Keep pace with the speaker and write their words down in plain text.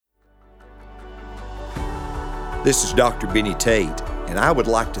This is Dr. Benny Tate, and I would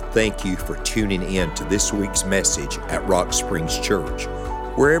like to thank you for tuning in to this week's message at Rock Springs Church.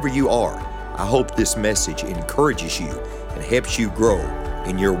 Wherever you are, I hope this message encourages you and helps you grow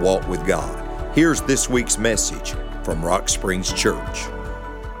in your walk with God. Here's this week's message from Rock Springs Church.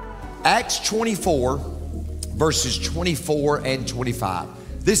 Acts 24, verses 24 and 25.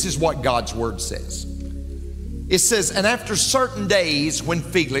 This is what God's Word says. It says, "And after certain days, when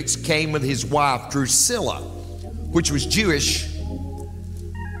Felix came with his wife Drusilla, which was Jewish,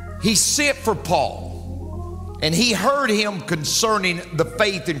 he sent for Paul, and he heard him concerning the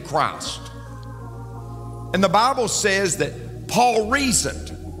faith in Christ. And the Bible says that Paul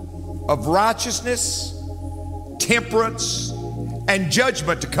reasoned of righteousness, temperance, and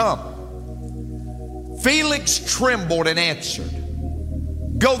judgment to come. Felix trembled and answered,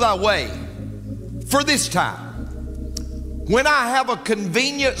 'Go thy way, for this time. When I have a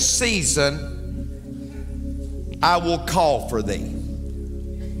convenient season, I will call for thee.'"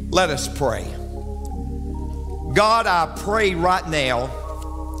 Let us pray. God, I pray right now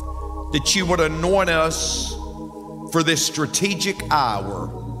that you would anoint us for this strategic hour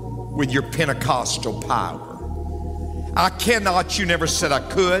with your Pentecostal power. I cannot, you never said I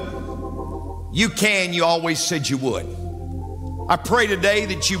could. You can, you always said you would. I pray today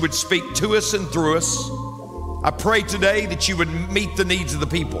that you would speak to us and through us. I pray today that you would meet the needs of the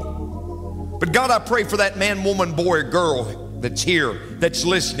people. But God, I pray for that man, woman, boy, or girl that's here, that's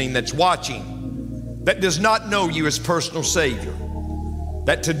listening, that's watching, that does not know you as personal Savior,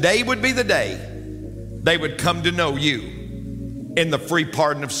 that today would be the day they would come to know you in the free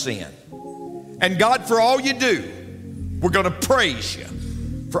pardon of sin. And God, for all you do, we're going to praise you.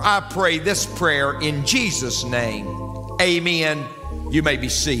 For I pray this prayer in Jesus' name. Amen. You may be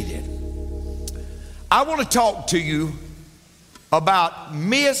seated. I want to talk to you about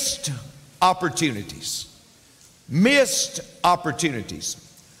missed opportunities. Missed opportunities.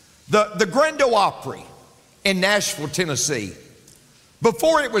 The Grand Ole Opry in Nashville, Tennessee.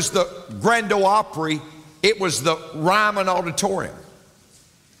 Before it was the Grand Ole Opry, it was the Ryman Auditorium.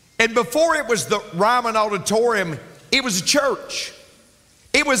 And before it was the Ryman Auditorium, it was a church.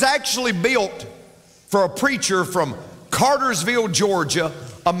 It was actually built for a preacher from Cartersville, Georgia,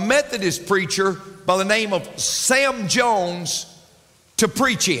 a Methodist preacher by the name of Sam Jones, to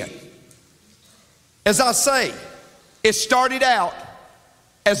preach in. As I say, it started out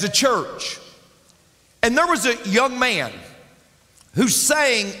as a church. And there was a young man who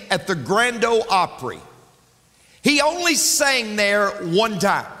sang at the Grand Ole Opry. He only sang there one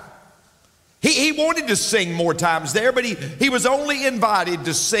time. He wanted to sing more times there, but he was only invited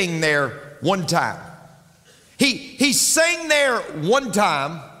to sing there one time. He sang there one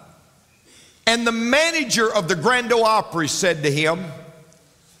time, and the manager of the Grand Ole Opry said to him,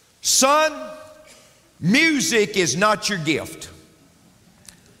 "Son, music is not your gift.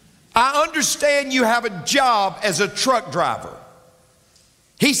 I understand you have a job as a truck driver."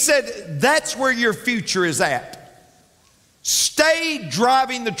 He said, "That's where your future is at. Stay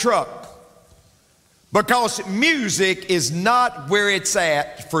driving the truck, because music is not where it's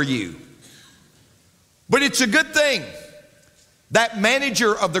at for you." But it's a good thing that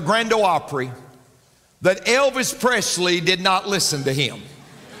manager of the Grand Ole Opry, that Elvis Presley did not listen to him.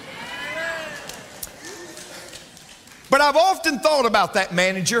 But I've often thought about that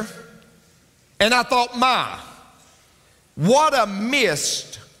manager, and I thought, what a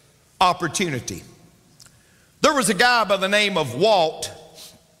missed opportunity. There was a guy by the name of Walt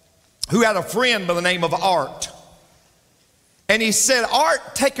who had a friend by the name of Art. And he said,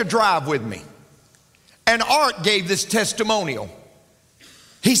 "Art, take a drive with me." And Art gave this testimonial.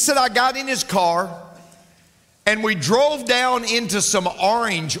 He said, "I got in his car and we drove down into some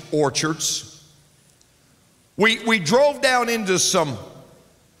orange orchards. We drove down into some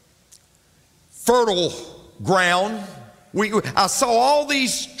fertile ground. I saw all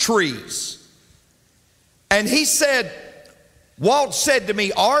these trees." And he said, Walt said to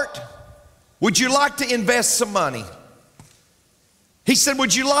me, "Art, would you like to invest some money?" He said,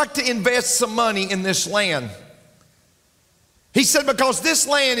 "Would you like to invest some money in this land?" He said, "Because this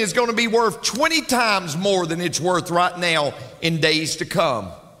land is going to be worth 20 times more than it's worth right now in days to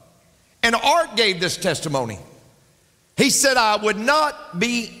come." And Art gave this testimony. He said, "I would not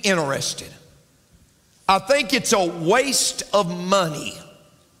be interested. I think it's a waste of money."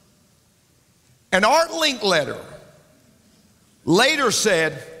 And Art Linkletter later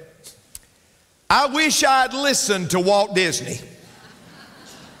said, "I wish I'd listened to Walt Disney.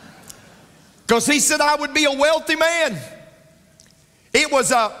 Because he said I would be a wealthy man." It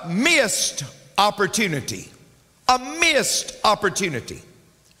was a missed opportunity. A missed opportunity.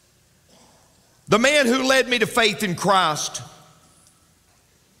 the man who led me to faith in Christ,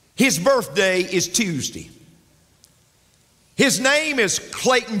 his birthday is Tuesday. His name is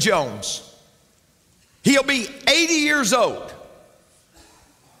Clayton Jones. He'll be 80 years old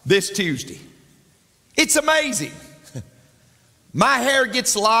this Tuesday. It's amazing. My hair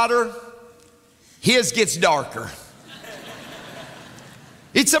gets lighter, his gets darker.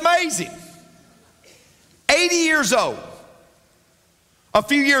 It's amazing. 80 years old. A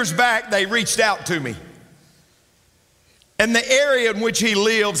few years back, they reached out to me. And the area in which he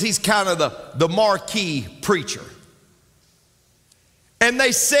lives, he's kind of the marquee preacher. And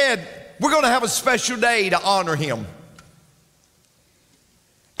they said, we're going to have a special day to honor him.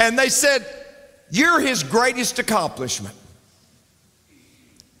 And they said, you're his greatest accomplishment.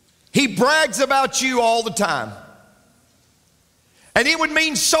 He brags about you all the time. And it would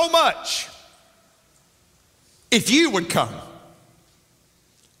mean so much if you would come.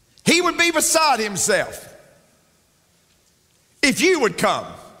 He would be beside himself if you would come.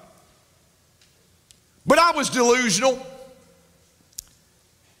 But I was delusional.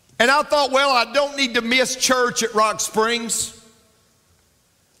 And I thought, well, I don't need to miss church at Rock Springs.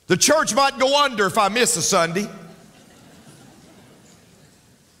 The church might go under if I miss a Sunday.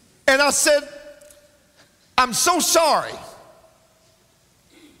 And I said, I'm so sorry.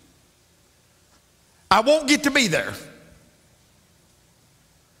 I won't get to be there.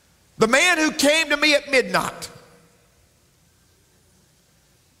 The man who came to me at midnight.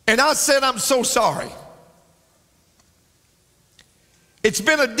 And I said, I'm so sorry. It's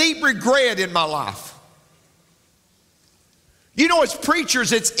been a deep regret in my life. You know, as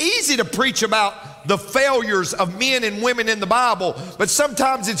preachers, it's easy to preach about the failures of men and women in the Bible, but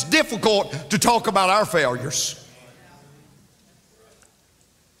sometimes it's difficult to talk about our failures.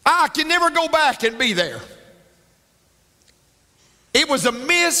 I can never go back and be there. It was a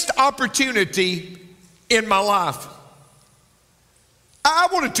missed opportunity in my life. I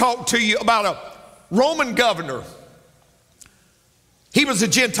want to talk to you about a Roman governor. He was a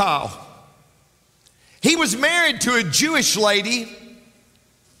Gentile. He was married to a Jewish lady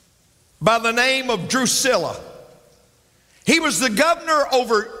by the name of Drusilla. He was the governor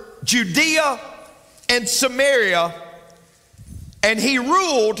over Judea and Samaria, and he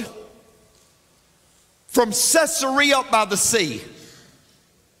ruled from Caesarea by the sea.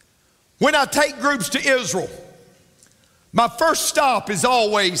 When I take groups to Israel, my first stop is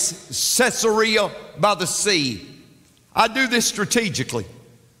always Caesarea by the sea. I do this strategically.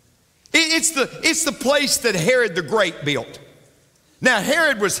 It's the place that Herod the Great built. Now,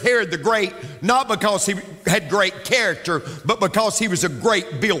 Herod was Herod the Great not because he had great character, but because he was a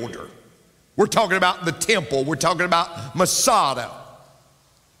great builder. We're talking about the temple. We're talking about Masada.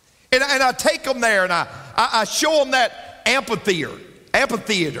 And I take them there and I show them that amphitheater.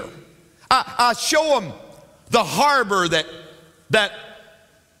 I show them the harbor that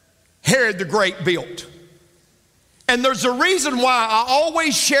Herod the Great built. And there's a reason why I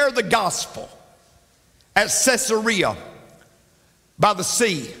always share the gospel at Caesarea by the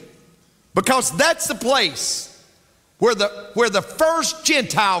sea, because that's the place where the first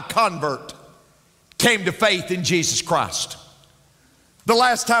Gentile convert came to faith in Jesus Christ. The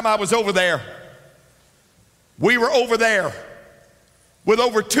last time I was over there, we were over there with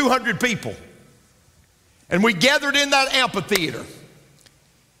over 200 people, and we gathered in that amphitheater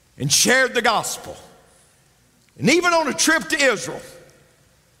and shared the gospel. And even on a trip to Israel,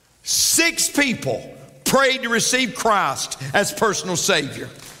 6 people prayed to receive Christ as personal Savior.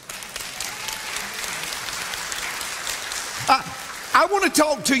 I want to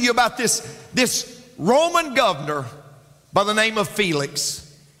talk to you about this Roman governor by the name of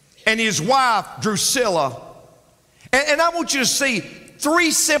Felix and his wife Drusilla. And I want you to see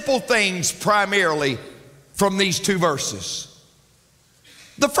 3 simple things primarily from these 2 verses.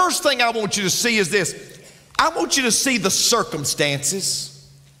 The first thing I want you to see is this. I want you to see the circumstances.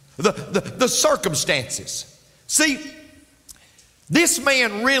 The circumstances. See, this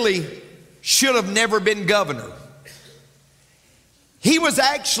man really should have never been governor. He was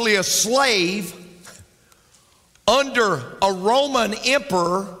actually a slave under a Roman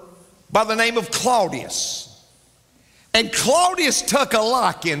emperor by the name of Claudius. And Claudius took a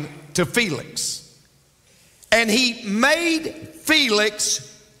liking to Felix. And he made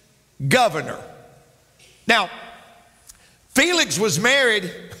Felix governor. Now, Felix was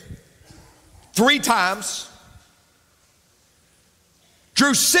married 3 times.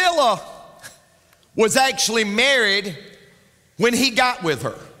 Drusilla was actually married when he got with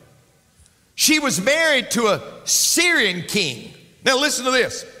her. She was married to a Syrian king. Now listen to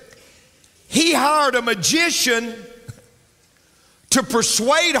this. He hired a magician to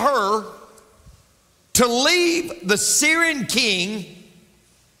persuade her to leave the Syrian king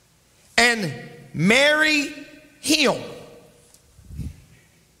and marry him.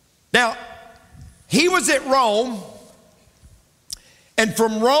 Now, he was at Rome, and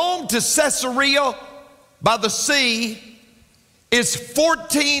from Rome to Caesarea by the sea is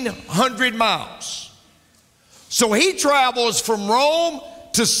 1,400 miles. So he travels from Rome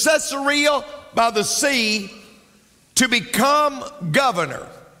to Caesarea by the sea to become governor.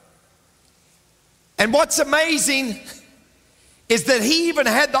 And what's amazing is that he even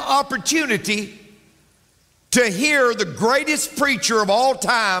had the opportunity to hear the greatest preacher of all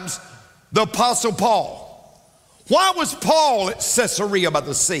times, the Apostle Paul. Why was Paul at Caesarea by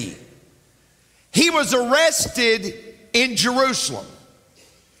the sea? He was arrested in Jerusalem.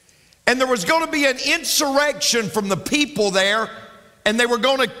 And there was going to be an insurrection from the people there, and they were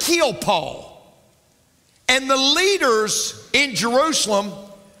going to kill Paul. And the leaders in Jerusalem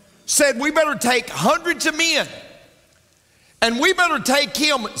said, we better take hundreds of men, and we better take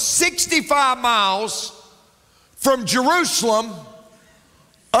him 65 miles from Jerusalem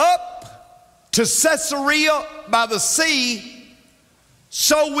up to Caesarea by the sea,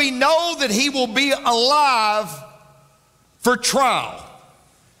 so we know that he will be alive for trial.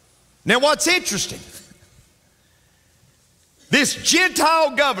 Now what's interesting, this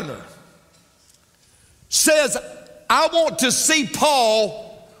Gentile governor says, I want to see Paul,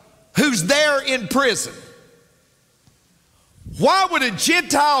 who's there in prison. Why would a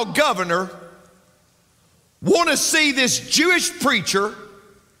Gentile governor want to see this Jewish preacher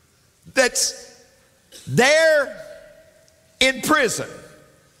that's there in prison?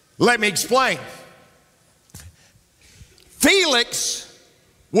 Let me explain. Felix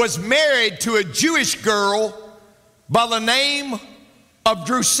was married to a Jewish girl by the name of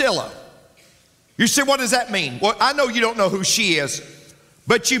Drusilla. You say, what does that mean? Well, I know you don't know who she is,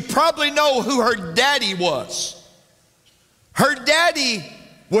 but you probably know who her daddy was. Her daddy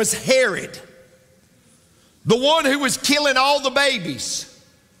was Herod, the one who was killing all the babies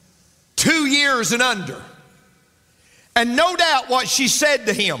 2 years and under. And no doubt what she said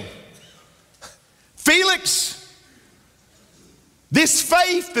to him, Felix, this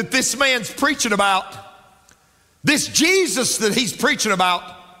faith that this man's preaching about, this Jesus that he's preaching about,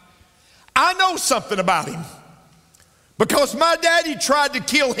 I know something about him, because my daddy tried to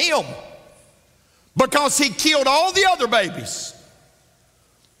kill him because he killed all the other babies.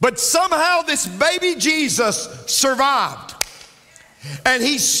 But somehow this baby Jesus survived, and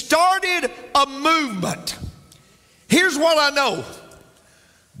he started a movement. Here's what I know.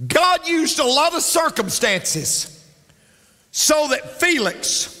 God used a lot of circumstances so that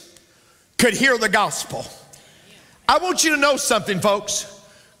Felix could hear the gospel. I want you to know something, folks.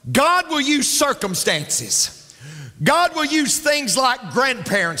 God will use circumstances. God will use things like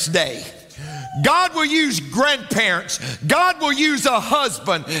Grandparents' Day. God will use grandparents. God will use a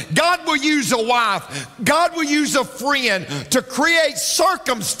husband. God will use a wife. God will use a friend to create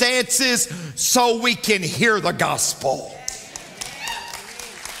circumstances so we can hear the gospel.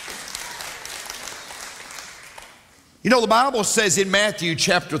 You know, the Bible says in Matthew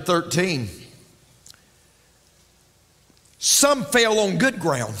chapter 13, some fell on good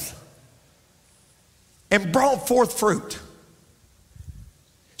ground and brought forth fruit.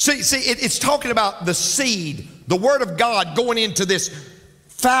 See, it's talking about the seed, the word of God going into this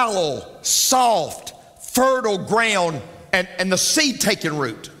fallow, soft, fertile ground, and the seed taking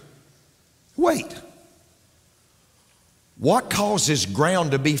root. Wait. What causes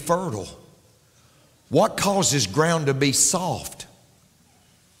ground to be fertile? What causes ground to be soft?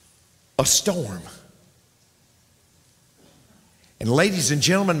 A storm. And ladies and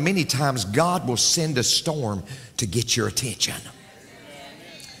gentlemen, many times God will send a storm to get your attention.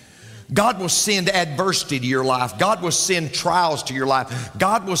 God will send adversity to your life. God will send trials to your life.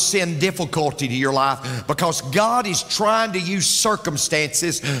 God will send difficulty to your life, because God is trying to use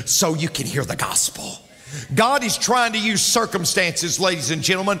circumstances so you can hear the gospel. God is trying to use circumstances, ladies and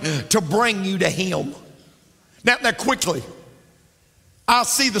gentlemen, to bring you to Him. Now quickly, I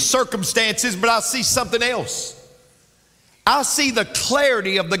see the circumstances, but I see something else. I see the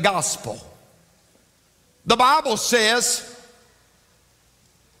clarity of the gospel. The Bible says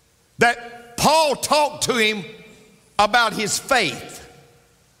that Paul talked to him about his faith.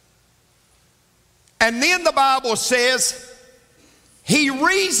 And then the Bible says he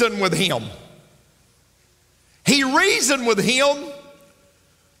reasoned with him. He reasoned with him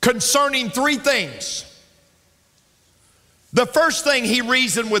concerning three things. The first thing he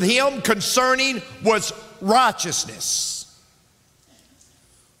reasoned with him concerning was righteousness.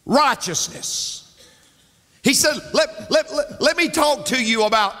 Righteousness. He said, let me talk to you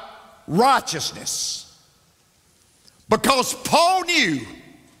about righteousness. Because Paul knew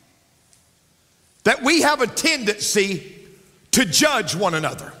that we have a tendency to judge one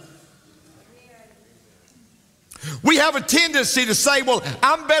another. We have a tendency to say, well,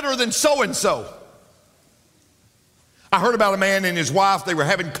 I'm better than so-and-so. I heard about a man and his wife. They were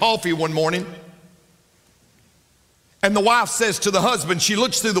having coffee one morning. And the wife says to the husband, she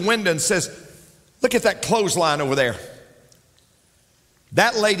looks through the window and says, look at that clothesline over there.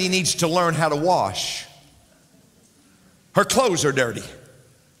 That lady needs to learn how to wash. Her clothes are dirty.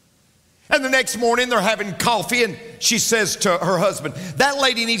 And the next morning they're having coffee and she says to her husband, that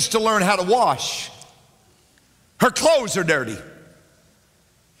lady needs to learn how to wash. Her clothes are dirty.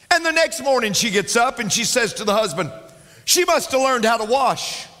 And the next morning she gets up and she says to the husband, she must have learned how to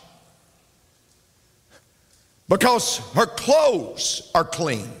wash because her clothes are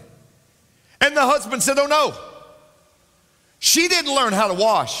clean. And the husband said, oh no, she didn't learn how to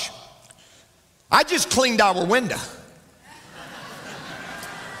wash. I just cleaned our window.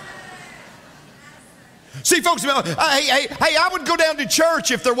 See, folks, hey, I would go down to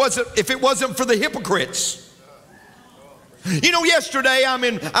church if it wasn't for the hypocrites. You know, yesterday I'm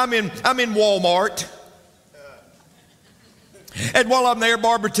in Walmart. And while I'm there,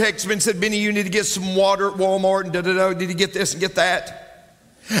 Barbara texted me and said, Benny, you need to get some water at Walmart and da-da-da. Did you get this and get that?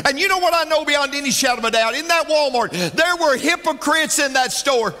 And you know what I know beyond any shadow of a doubt? In that Walmart, there were hypocrites in that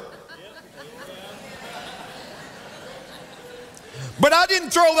store. But I didn't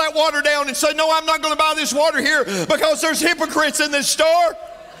throw that water down and say, no, I'm not going to buy this water here because there's hypocrites in this store.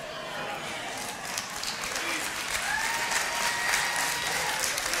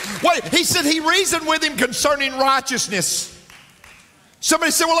 Wait, he said he reasoned with him concerning righteousness.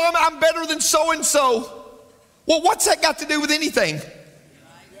 Somebody said, well, I'm better than so-and-so. Well, what's that got to do with anything?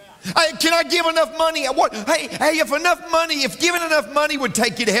 Hey, can I give enough money? Hey, if giving enough money would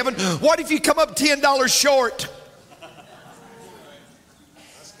take you to heaven, what if you come up $10 short?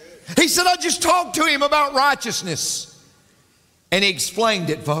 He said, I just talked to him about righteousness. And he explained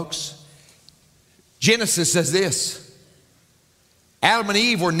it, folks. Genesis says this. Adam and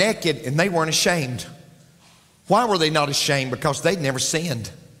Eve were naked and they weren't ashamed. Why were they not ashamed? Because they'd never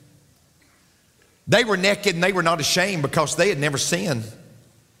sinned. They were naked and they were not ashamed because they had never sinned.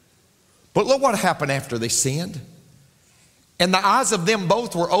 But look what happened after they sinned. And the eyes of them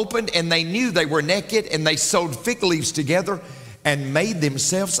both were opened and they knew they were naked and they sewed fig leaves together and made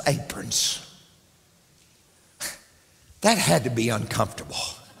themselves aprons. That had to be uncomfortable.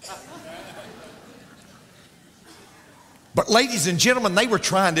 But ladies and gentlemen, they were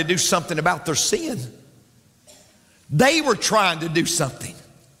trying to do something about their sin. They were trying to do something.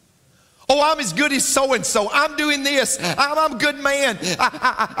 Oh, I'm as good as so-and-so. I'm doing this. I'm a good man.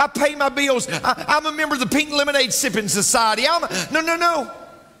 I pay my bills. I'm a member of the Pink Lemonade Sipping Society. No.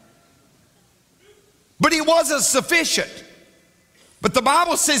 But it wasn't sufficient. But the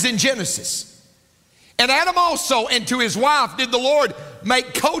Bible says in Genesis, and Adam also and to his wife did the Lord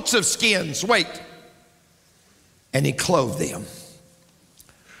make coats of skins. Wait. And he clothed them.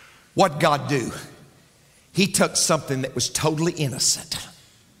 What'd God do? He took something that was totally innocent.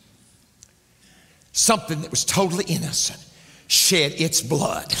 Something that was totally innocent. Shed its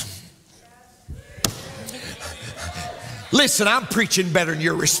blood. Listen, I'm preaching better than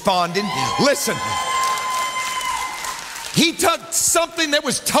you're responding. Listen. He took something that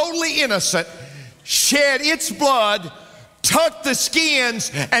was totally innocent, shed its blood, tucked the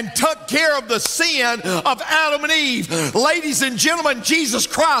skins, and took care of the sin of Adam and Eve. Ladies and gentlemen, Jesus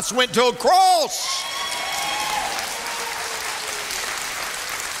Christ went to a cross.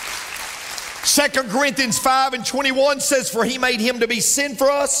 2 Corinthians 5:21 says, for he made him to be sin for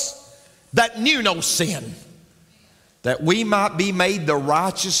us that knew no sin, that we might be made the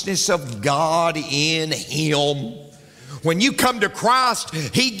righteousness of God in him. When you come to Christ,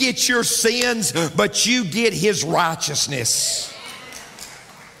 he gets your sins, but you get his righteousness.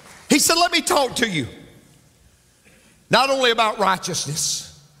 He said, let me talk to you. Not only about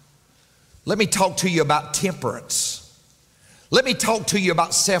righteousness, let me talk to you about temperance. Let me talk to you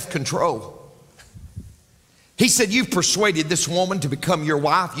about self-control. He said, you've persuaded this woman to become your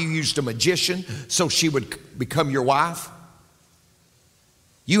wife. You used a magician so she would become your wife.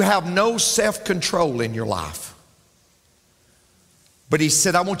 You have no self-control in your life. But he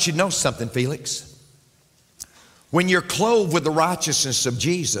said, I want you to know something, Felix. When you're clothed with the righteousness of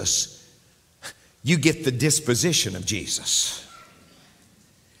Jesus, you get the disposition of Jesus.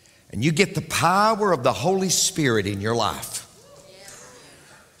 And you get the power of the Holy Spirit in your life.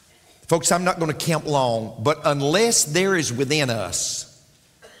 Folks, I'm not going to camp long, but unless there is within us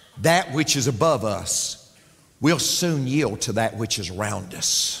that which is above us, we'll soon yield to that which is around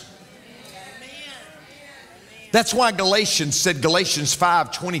us. That's why Galatians said, Galatians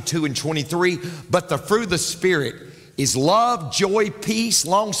 5:22 and 23, but the fruit of the Spirit is love, joy, peace,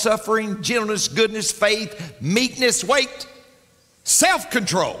 long-suffering, gentleness, goodness, faith, meekness, wait,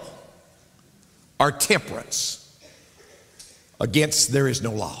 self-control, or temperance. Against there is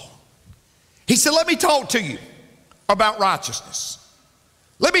no law. He said, let me talk to you about righteousness.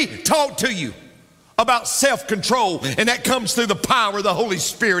 Let me talk to you about self-control, and that comes through the power of the Holy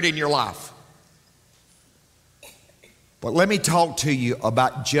Spirit in your life. But let me talk to you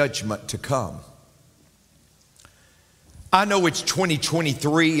about judgment to come. I know it's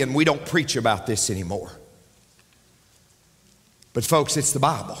 2023 and we don't preach about this anymore. But folks, it's the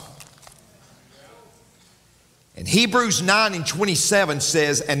Bible. And Hebrews 9:27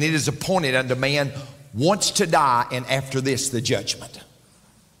 says, and it is appointed unto man once to die, and after this the judgment.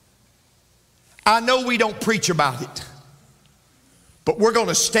 I know we don't preach about it, but we're going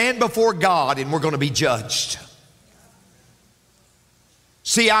to stand before God and we're going to be judged.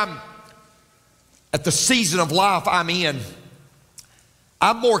 See, I'm at the season of life I'm in,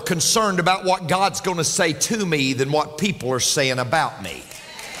 I'm more concerned about what God's going to say to me than what people are saying about me.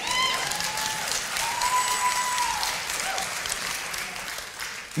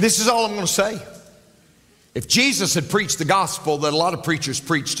 This is all I'm going to say. If Jesus had preached the gospel that a lot of preachers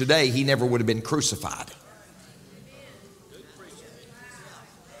preach today, he never would have been crucified.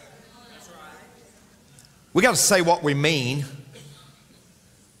 We got to say what we mean.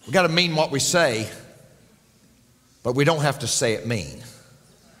 We got to mean what we say, but we don't have to say it mean.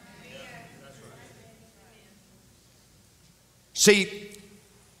 See,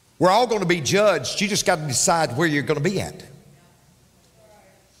 we're all going to be judged. You just got to decide where you're going to be at.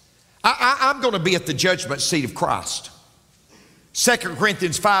 I'm going to be at the judgment seat of Christ. 2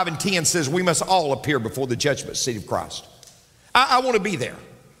 Corinthians 5:10 says we must all appear before the judgment seat of Christ. I want to be there.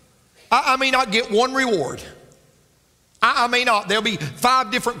 I may not get one reward. I may not. There'll be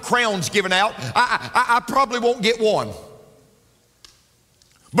 5 different crowns given out. I probably won't get one.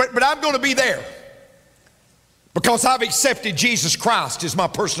 But I'm going to be there because I've accepted Jesus Christ as my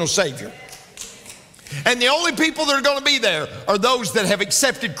personal Savior. And the only people that are going to be there are those that have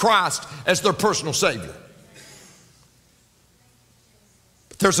accepted Christ as their personal Savior.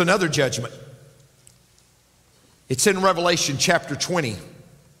 But there's another judgment. It's in Revelation chapter 20.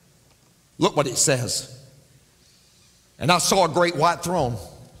 Look what it says. And I saw a great white throne,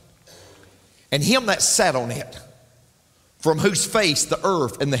 and him that sat on it, from whose face the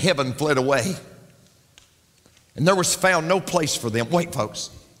earth and the heaven fled away. And there was found no place for them. Wait, folks.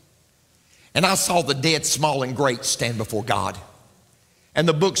 And I saw the dead, small and great, stand before God. And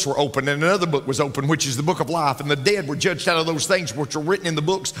the books were opened, and another book was opened, which is the book of life. And the dead were judged out of those things which are written in the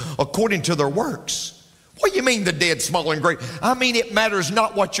books according to their works. What do you mean the dead, small and great? I mean, it matters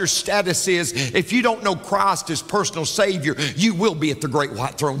not what your status is. If you don't know Christ as personal Savior, you will be at the great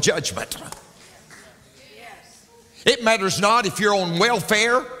white throne judgment. It matters not if you're on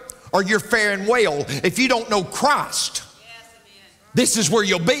welfare or you're faring well. If you don't know Christ, this is where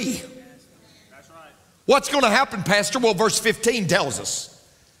you'll be. What's going to happen, Pastor? Well, verse 15 tells us,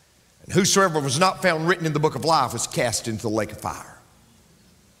 and whosoever was not found written in the book of life was cast into the lake of fire.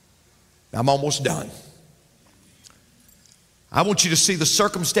 Now, I'm almost done. I want you to see the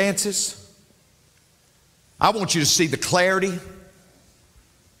circumstances. I want you to see the clarity.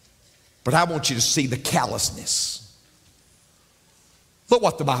 But I want you to see the callousness. Look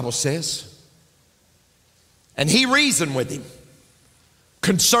what the Bible says. And he reasoned with him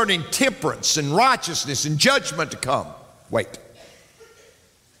concerning temperance and righteousness and judgment to come. Wait.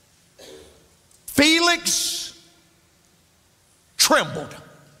 Felix trembled.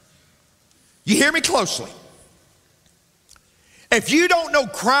 You hear me closely. If you don't know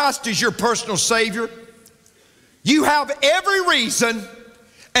Christ as your personal Savior, you have every reason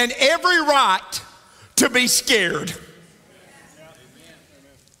and every right to be scared.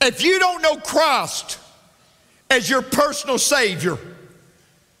 If you don't know Christ as your personal Savior,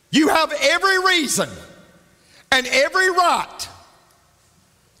 you have every reason and every right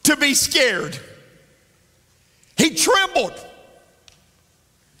to be scared. He trembled.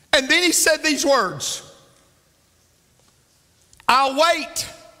 And then he said these words, I'll wait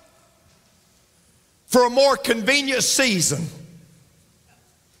for a more convenient season.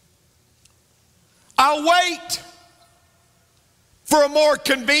 I'll wait for a more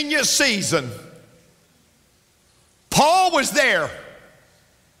convenient season. Paul was there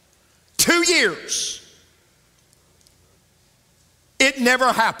 2 years. It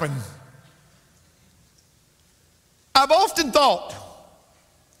never happened. I've often thought,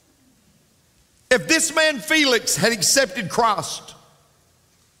 if this man Felix had accepted Christ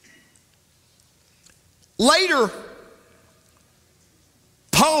Later,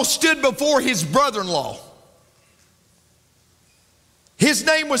 Paul stood before his brother-in-law. His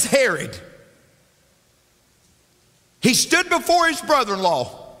name was Herod. He stood before his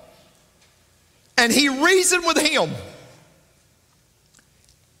brother-in-law and he reasoned with him.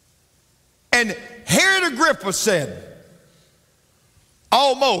 And Herod Agrippa said,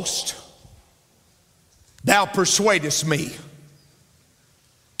 almost thou persuadest me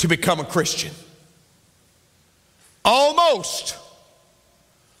to become a Christian. Almost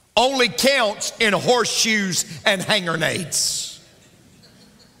only counts in horseshoes and hand grenades.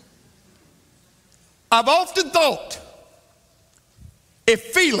 I've often thought if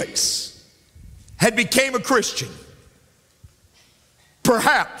Felix had became a Christian,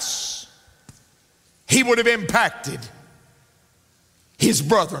 perhaps he would have impacted his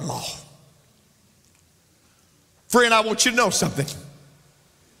brother-in-law. Friend, I want you to know something.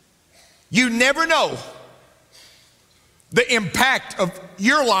 You never know the impact of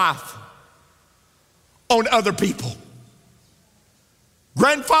your life on other people.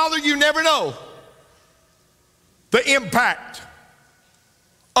 Grandfather, you never know the impact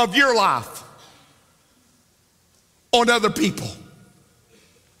of your life on other people.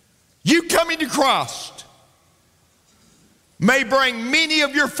 You coming to Christ may bring many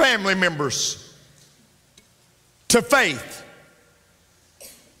of your family members to faith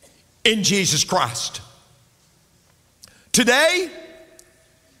in Jesus Christ. Today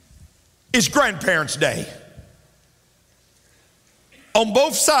is Grandparents' Day. On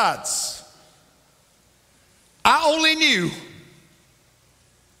both sides, I only knew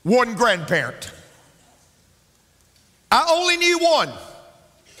one grandparent. I only knew one.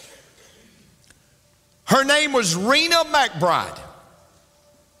 Her name was Rena McBride.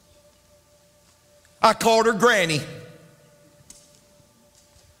 I called her Granny.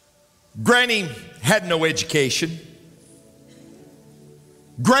 Granny had no education.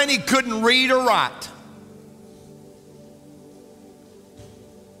 Granny couldn't read or write.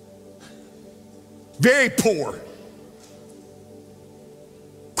 Very poor.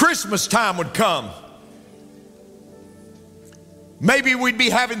 Christmas time would come. Maybe we'd be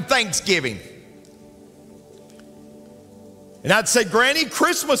having Thanksgiving. And I'd say, Granny,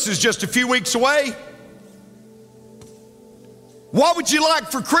 Christmas is just a few weeks away. What would you like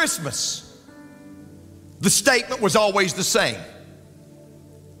for Christmas? The statement was always the same.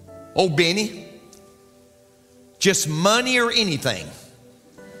 Oh, Benny, just money or anything.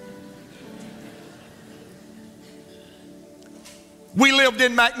 We lived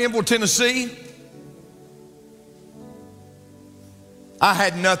in McMinnville, Tennessee. I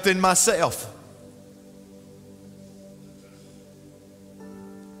had nothing myself.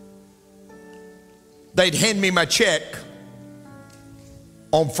 They'd hand me my check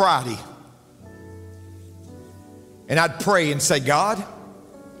on Friday. And I'd pray and say, God,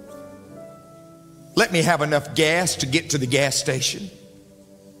 let me have enough gas to get to the gas station.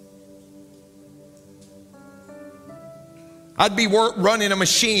 I'd be running a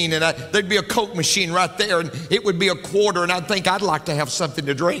machine and there'd be a Coke machine right there and it would be a quarter and I'd think I'd like to have something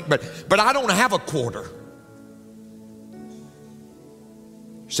to drink, but I don't have a quarter.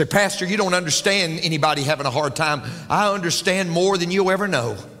 You say, Pastor, you don't understand anybody having a hard time. I understand more than you'll ever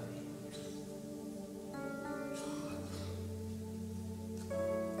know.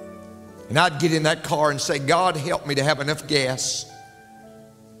 And I'd get in that car and say, God, help me to have enough gas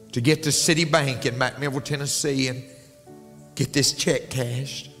to get to City Bank in McMinnville, Tennessee and get this check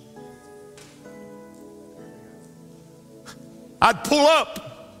cashed. I'd pull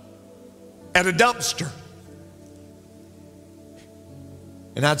up at a dumpster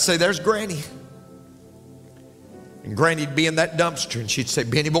and I'd say, there's Granny. And Granny'd be in that dumpster and she'd say,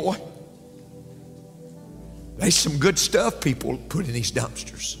 Benny boy, there's some good stuff people put in these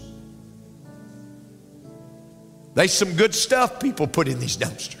dumpsters. There's some good stuff people put in these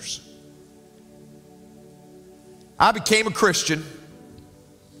dumpsters. I became a Christian,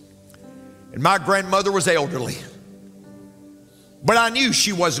 and my grandmother was elderly, but I knew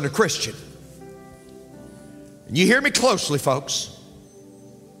she wasn't a Christian. And you hear me closely, folks.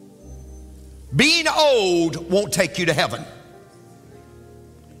 Being old won't take you to heaven.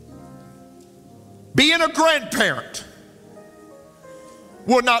 Being a grandparent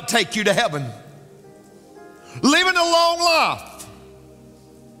will not take you to heaven. Living a long life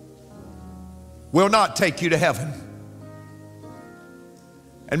will not take you to heaven.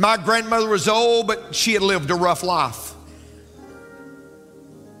 And my grandmother was old, but she had lived a rough life.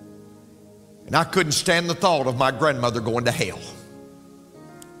 And I couldn't stand the thought of my grandmother going to hell.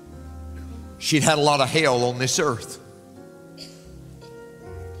 She'd had a lot of hell on this earth.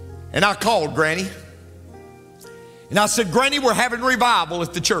 And I called Granny And I said, Granny, we're having revival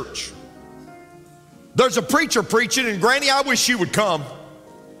at the church. There's a preacher preaching, and Granny, I wish you would come.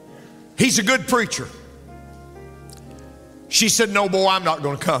 He's a good preacher. She said, no, boy, I'm not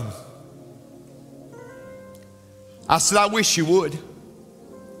going to come. I said, I wish you would.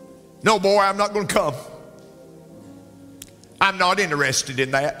 No, boy, I'm not going to come. I'm not interested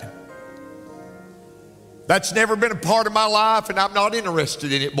in that. That's never been a part of my life, and I'm not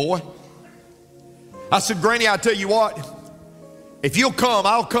interested in it, boy. I said, Granny, I tell you what, if you'll come,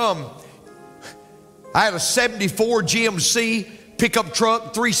 I'll come. I had a 74 GMC pickup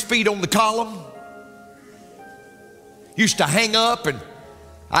truck, 3-speed on the column. Used to hang up, and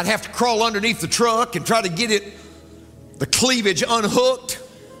I'd have to crawl underneath the truck and try to get it, the cleavage unhooked,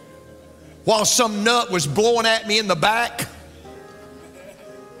 while some nut was blowing at me in the back.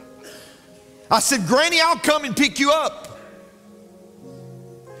 I said, Granny, I'll come and pick you up.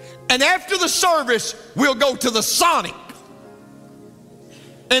 And after the service, we'll go to the Sonic.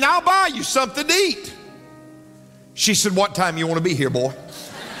 And I'll buy you something to eat. She said, what time you want to be here, boy?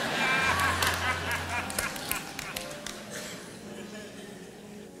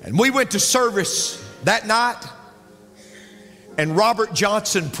 And we went to service that night, and Robert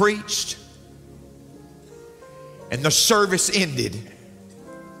Johnson preached, and the service ended,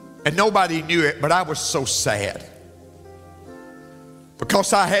 and nobody knew it, but I was so sad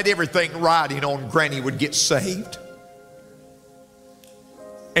because I had everything riding on Granny would get saved,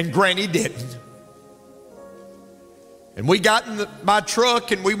 and Granny didn't. And we got in my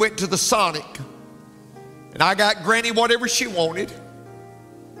truck and we went to the Sonic, and I got Granny whatever she wanted.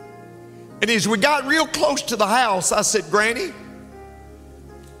 And as we got real close to the house, I said, Granny,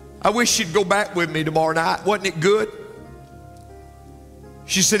 I wish you'd go back with me tomorrow night. Wasn't it good?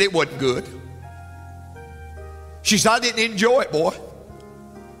 She said, it wasn't good. She said, I didn't enjoy it, boy.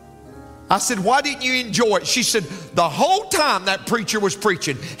 I said, why didn't you enjoy it? She said, the whole time that preacher was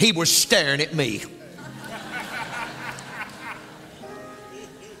preaching, he was staring at me.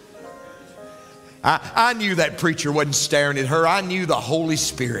 I knew that preacher wasn't staring at her. I knew the Holy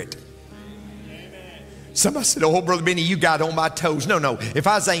Spirit. Somebody said, oh, Brother Benny, you got on my toes. No, no. If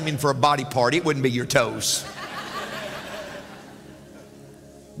I was aiming for a body part, it wouldn't be your toes.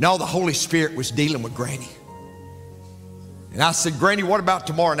 No, the Holy Spirit was dealing with Granny. And I said, Granny, what about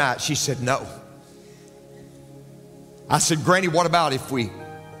tomorrow night? She said, no. I said, Granny, what about if we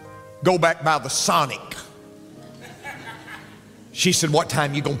go back by the Sonic? She said, what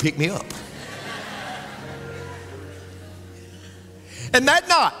time you gonna pick me up? And that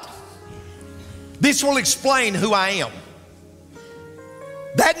night, this will explain who I am.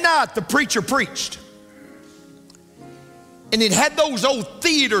 That night, the preacher preached. And it had those old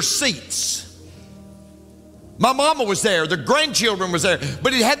theater seats. My mama was there, the grandchildren was there,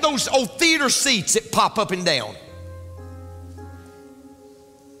 but it had those old theater seats that pop up and down.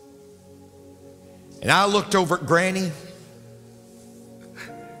 And I looked over at Granny.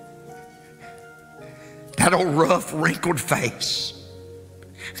 That old rough, wrinkled face.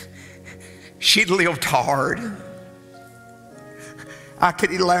 She'd lived hard. I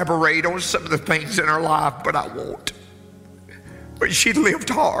could elaborate on some of the things in her life, but I won't. But she'd lived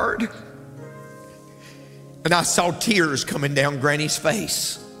hard. And I saw tears coming down Granny's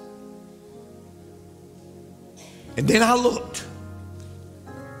face. And then I looked,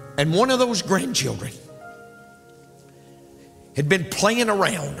 and one of those grandchildren had been playing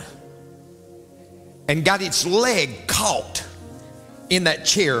around and got its leg caught in that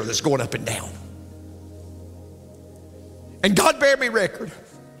chair that's going up and down. And God bear me record.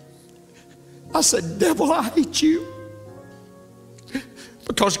 I said, devil, I hate you.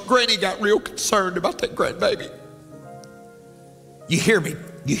 Because Granny got real concerned about that grandbaby. You hear me?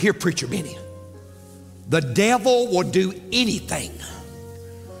 You hear Preacher Benny? The devil will do anything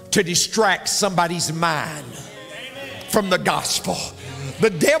to distract somebody's mind from the gospel. The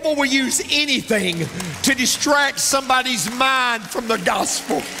devil will use anything to distract somebody's mind from the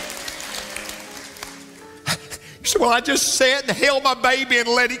gospel. You say, well, I just sat and held my baby and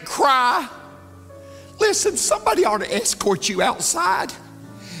let it cry. Listen, somebody ought to escort you outside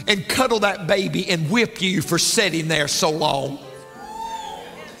and cuddle that baby and whip you for sitting there so long.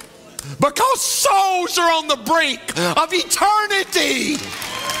 Because souls are on the brink of eternity.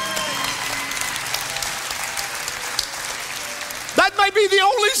 That may be the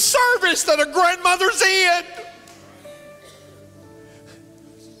only service that a grandmother's in.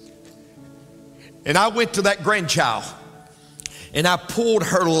 And I went to that grandchild and I pulled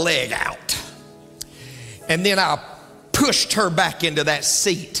her leg out. And then I pushed her back into that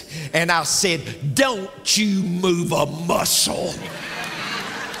seat and I said, don't you move a muscle.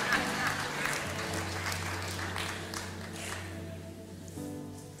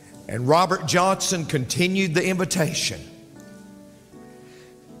 And Robert Johnson continued the invitation.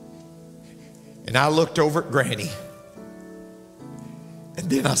 And I looked over at Granny. And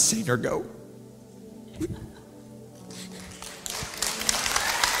then I seen her go.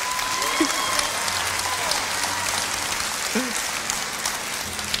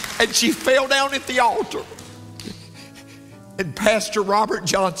 And she fell down at the altar. And Pastor Robert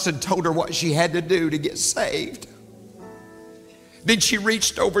Johnson told her what she had to do to get saved. Then she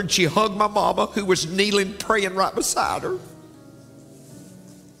reached over and she hugged my mama, who was kneeling praying right beside her.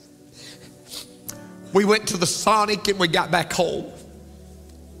 We went to the Sonic and we got back home.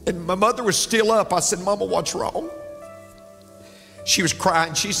 And my mother was still up. I said, Mama, what's wrong? She was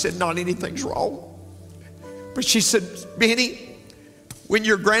crying. She said, not anything's wrong. But she said, Benny, when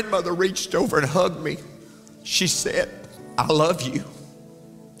your grandmother reached over and hugged me, she said, I love you.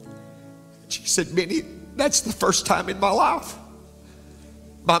 She said, Benny, that's the first time in my life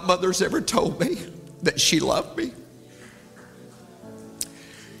my mother's ever told me that she loved me.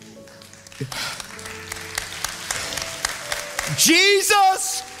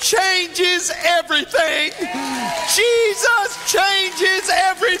 Jesus changes everything. Jesus changes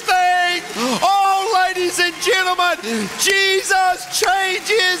everything. Oh, ladies and gentlemen, Jesus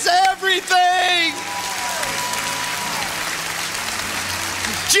changes everything.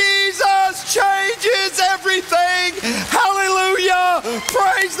 Jesus changes everything. Hallelujah.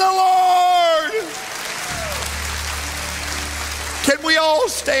 Praise the Lord. Can we all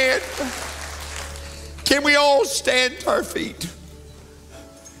stand? Can we all stand to our feet?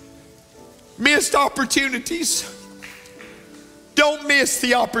 Missed opportunities. Don't miss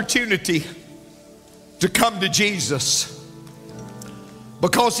the opportunity to come to Jesus,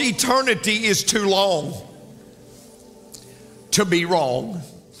 because eternity is too long to be wrong.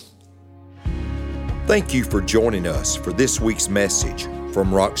 Thank you for joining us for this week's message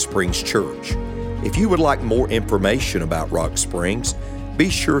from Rock Springs Church. If you would like more information about Rock Springs, be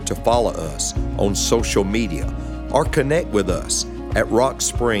sure to follow us on social media or connect with us at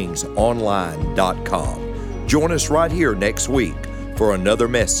rockspringsonline.com. Join us right here next week for another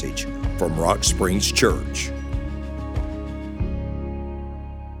message from Rock Springs Church.